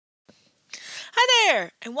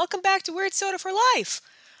there, and welcome back to Weird Soda for Life.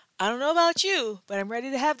 I don't know about you, but I'm ready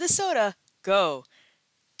to have this soda go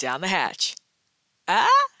down the hatch. Ah?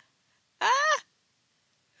 Ah?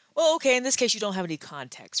 Well, okay, in this case, you don't have any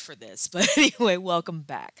context for this, but anyway, welcome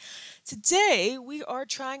back. Today, we are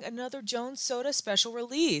trying another Jones Soda special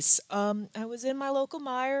release. I was in my local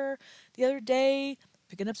Meijer the other day,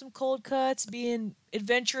 picking up some cold cuts, being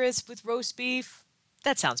adventurous with roast beef.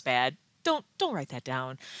 That sounds bad. Don't write that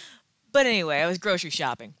down. But anyway, I was grocery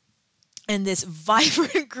shopping, and this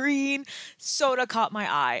vibrant green soda caught my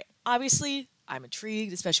eye. Obviously, I'm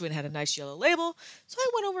intrigued, especially when it had a nice yellow label, so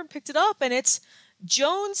I went over and picked it up, and it's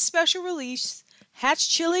Jones Special Release Hatch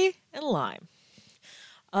Chili and Lime.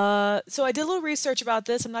 So I did a little research about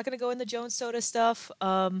this. I'm not going to go into Jones Soda stuff.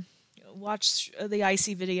 Watch the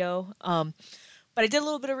Icy video. But I did a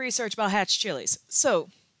little bit of research about Hatch Chiles. So,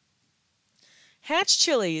 Hatch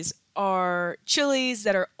Chiles are chilies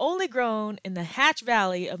that are only grown in the Hatch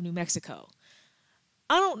Valley of New Mexico.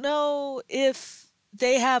 I don't know if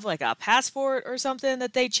they have like a passport or something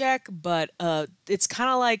that they check, but it's kind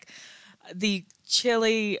of like the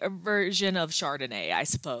chili version of Chardonnay, I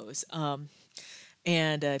suppose.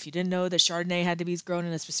 And if you didn't know that Chardonnay had to be grown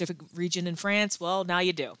in a specific region in France, well, now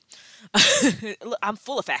you do. I'm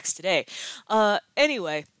full of facts today.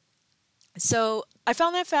 Anyway, so I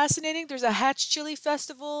found that fascinating. There's a Hatch Chile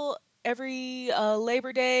Festival every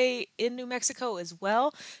Labor Day in New Mexico as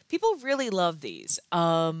well. People really love these.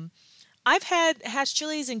 I've had Hatch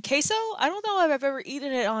Chiles in queso. I don't know if I've ever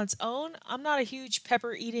eaten it on its own. I'm not a huge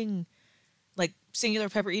pepper eating, like singular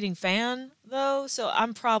pepper eating fan though, so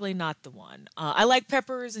I'm probably not the one. I like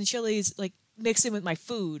peppers and chilies like mixed in with my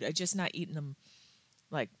food. I just not eating them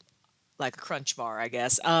like a crunch bar, I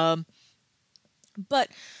guess. But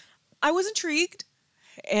I was intrigued,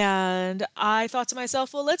 and I thought to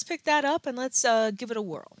myself, well, let's pick that up and let's give it a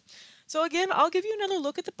whirl. So again, I'll give you another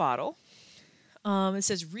look at the bottle. It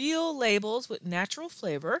says real labels with natural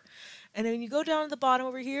flavor. And then when you go down to the bottom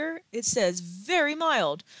over here, it says very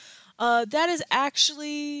mild. That is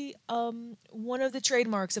actually one of the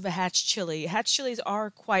trademarks of a Hatch chili. Hatch chilies are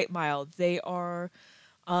quite mild. They are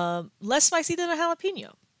less spicy than a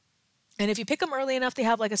jalapeno. And if you pick them early enough, they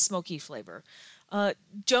have like a smoky flavor.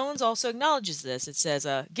 Jones also acknowledges this. It says,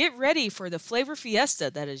 get ready for the flavor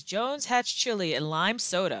fiesta that is Jones Hatch Chili and Lime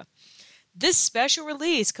Soda. This special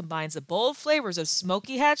release combines the bold flavors of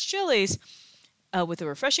smoky Hatch chilies with a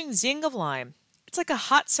refreshing zing of lime. It's like a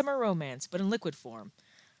hot summer romance, but in liquid form.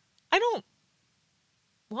 I don't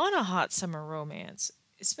want a hot summer romance,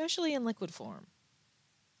 especially in liquid form.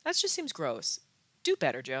 That just seems gross. Do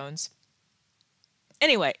better, Jones.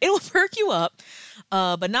 Anyway, it will perk you up,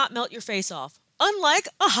 but not melt your face off, unlike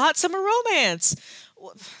a hot summer romance.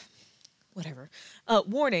 Whatever.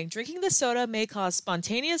 Warning, drinking this soda may cause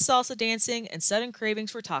spontaneous salsa dancing and sudden cravings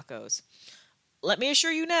for tacos. Let me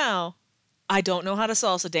assure you now, I don't know how to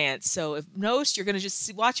salsa dance, so if most, you're going to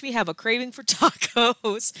just watch me have a craving for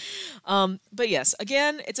tacos. But yes,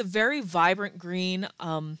 again, it's a very vibrant green.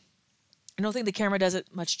 I don't think the camera does it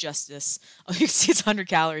much justice. Oh, you can see it's 100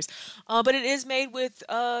 calories. But it is made with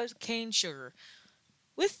cane sugar.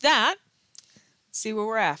 With that, let's see what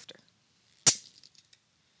we're after.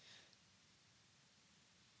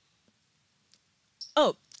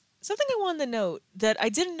 Oh, something I wanted to note that I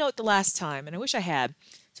didn't note the last time, and I wish I had.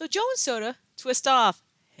 So Jones Soda, twist off.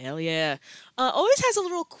 Hell yeah. Always has a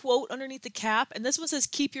little quote underneath the cap, and this one says,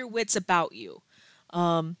 keep your wits about you.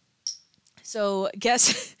 So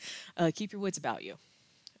guess, keep your wits about you.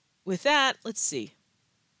 With that, let's see.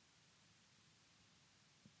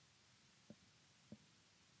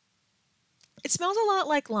 It smells a lot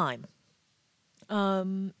like lime.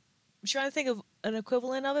 I'm trying to think of an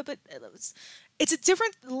equivalent of it, but it's a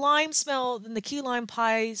different lime smell than the key lime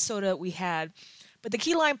pie soda we had. But the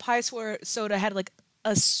key lime pie soda had like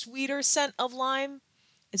a sweeter scent of lime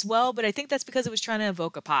as well, but I think that's because it was trying to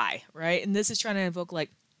evoke a pie, right? And this is trying to evoke like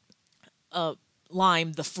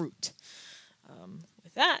lime, the fruit.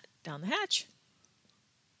 With that, down the hatch.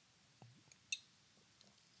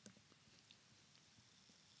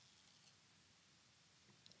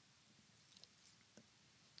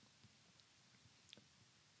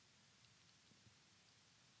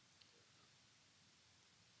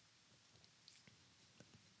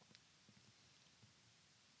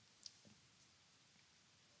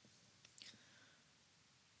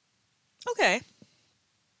 Okay.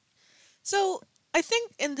 So I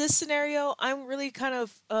think in this scenario, I'm really kind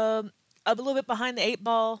of a little bit behind the eight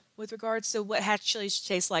ball with regards to what Hatch chilies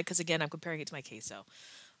taste like, because again, I'm comparing it to my queso.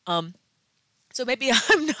 Um, so maybe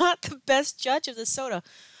I'm not the best judge of the soda.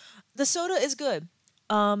 The soda is good.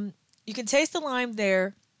 You can taste the lime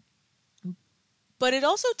there, but it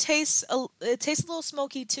also tastes a little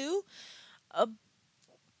smoky too. Uh,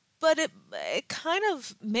 but it kind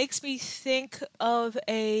of makes me think of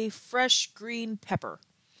a fresh green pepper.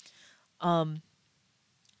 Um,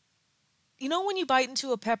 you know when you bite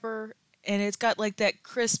into a pepper and it's got like that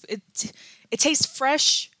crisp, it tastes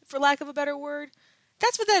fresh for lack of a better word.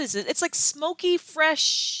 That's what that is. It's like smoky,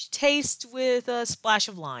 fresh taste with a splash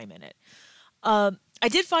of lime in it. I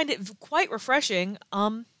did find it quite refreshing.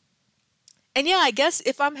 And yeah, I guess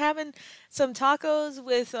if I'm having some tacos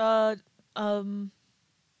with um,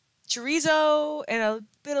 chorizo and a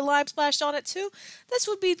bit of lime splashed on it too, this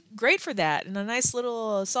would be great for that and a nice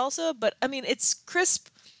little salsa. But I mean, it's crisp.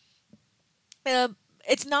 Uh,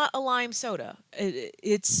 it's not a lime soda.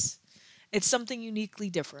 It's something uniquely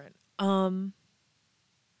different.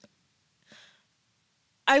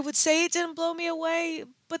 I would say it didn't blow me away,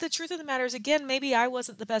 but the truth of the matter is, again, maybe I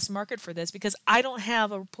wasn't the best market for this because I don't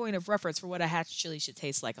have a point of reference for what a hatch chili should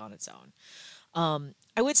taste like on its own.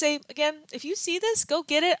 I would say, again, if you see this, go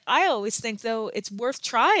get it. I always think, though, it's worth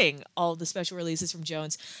trying all the special releases from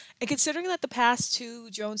Jones. And considering that the past two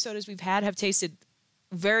Jones sodas we've had have tasted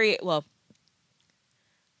very well,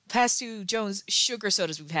 past two Jones sugar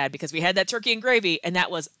sodas we've had because we had that turkey and gravy, and that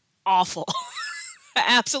was awful.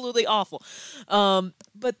 Absolutely awful.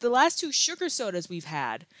 But the last two sugar sodas we've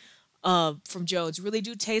had from Jones really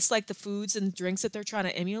do taste like the foods and drinks that they're trying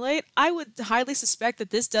to emulate. I would highly suspect that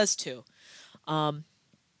this does too. Um,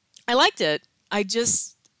 I liked it. I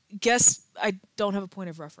just guess I don't have a point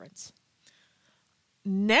of reference.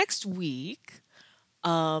 Next week,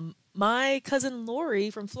 my cousin Lori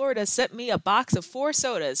from Florida sent me a box of 4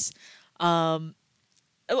 sodas, um,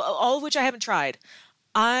 all of which I haven't tried.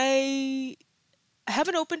 I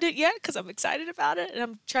haven't opened it yet because I'm excited about it and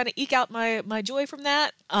I'm trying to eke out my joy from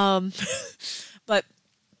that. But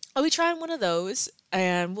I'll be trying one of those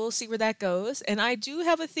and we'll see where that goes. And I do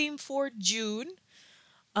have a theme for June.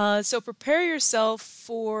 So prepare yourself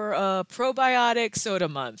for probiotic soda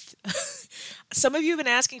month. Some of you have been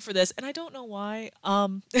asking for this, and I don't know why.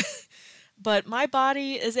 But my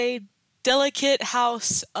body is a delicate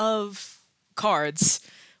house of cards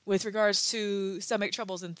with regards to stomach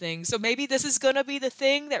troubles and things. So maybe this is going to be the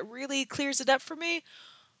thing that really clears it up for me,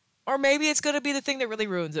 or maybe it's going to be the thing that really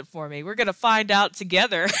ruins it for me. We're going to find out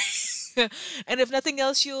together. And if nothing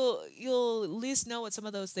else, you'll at least know what some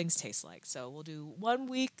of those things taste like. So we'll do 1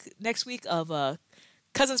 week next week of a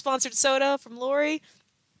cousin sponsored soda from Lori,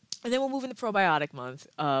 and then we'll move into probiotic month,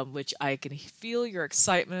 which I can feel your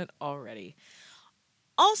excitement already.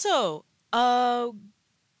 Also,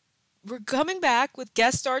 we're coming back with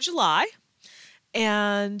Guest Star July,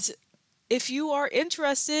 and if you are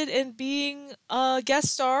interested in being a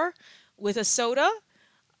guest star with a soda,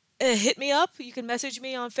 hit me up. You can message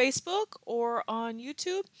me on Facebook or on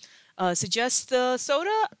YouTube. Suggest the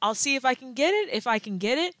soda. I'll see if I can get it. If I can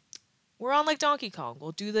get it, we're on like Donkey Kong.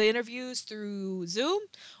 We'll do the interviews through Zoom.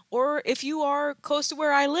 Or if you are close to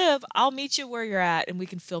where I live, I'll meet you where you're at and we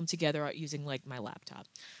can film together using like my laptop.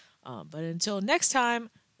 But until next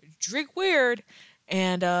time, drink weird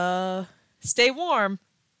and stay warm.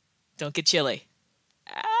 Don't get chilly.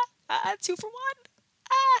 2 for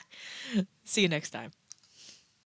 1. See you next time.